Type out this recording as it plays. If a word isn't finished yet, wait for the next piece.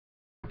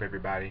up,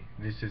 everybody?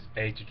 This is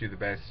A to do the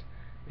best,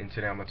 and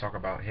today I'm gonna talk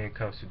about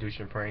handcuff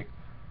sedation prank.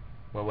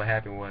 Well, what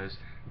happened was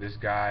these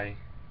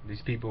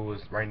people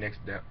was right next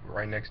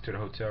to the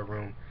hotel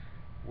room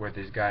where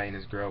this guy and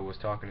this girl was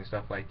talking and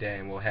stuff like that.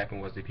 And what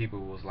happened was the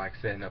people was like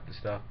setting up the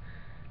stuff,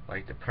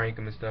 like to prank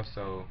him and stuff.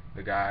 So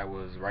the guy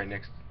was right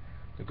next.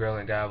 The girl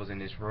and guy was in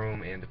this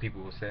room, and the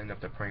people were setting up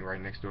the prank right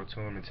next door to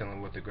him and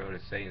telling what the girl to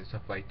say and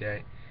stuff like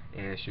that.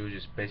 And she was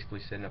just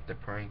basically setting up the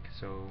prank.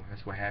 So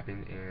that's what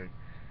happened. And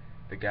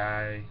the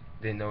guy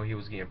didn't know he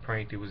was getting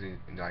pranked. He was he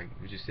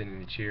was just sitting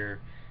in the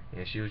chair,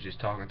 and she was just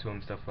talking to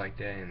him stuff like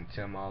that and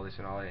telling him all this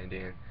and all that. And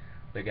then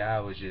the guy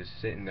was just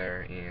sitting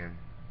there, and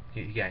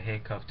he got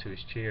handcuffed to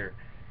his chair,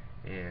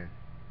 and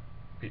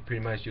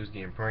pretty much he was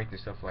getting pranked and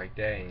stuff like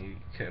that, and he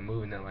couldn't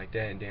move and nothing like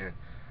that. And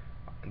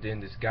then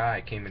this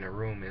guy came in the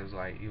room, and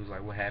he was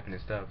like, what happened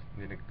and stuff.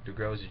 And then the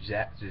girls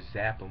just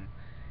zap him,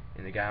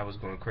 and the guy was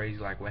going crazy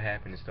like, what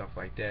happened and stuff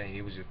like that. And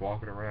he was just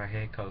walking around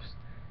handcuffs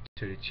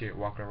to the chair,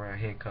 walking around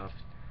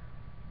handcuffed.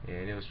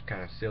 And it was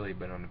kind of silly,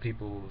 but the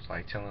people was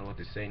like telling what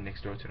to say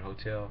next door to the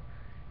hotel.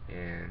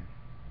 And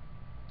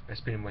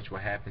that's pretty much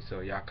what happened. So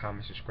y'all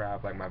comment,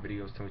 subscribe, like my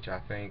videos, tell what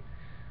y'all think.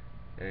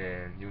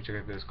 And you can check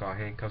out this called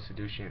Handcuff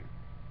Sedation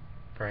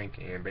Prank.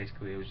 And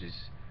basically it was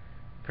just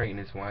pranking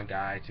this one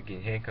guy to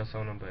get handcuffs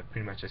on him, but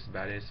pretty much that's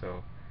about it.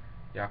 So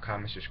y'all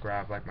comment,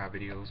 subscribe, like my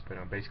videos.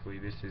 But basically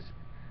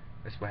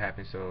that's what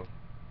happened. So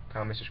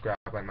comment, subscribe,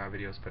 like my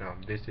videos. But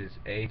this is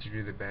A to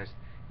do the best,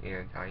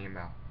 and I am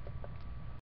out.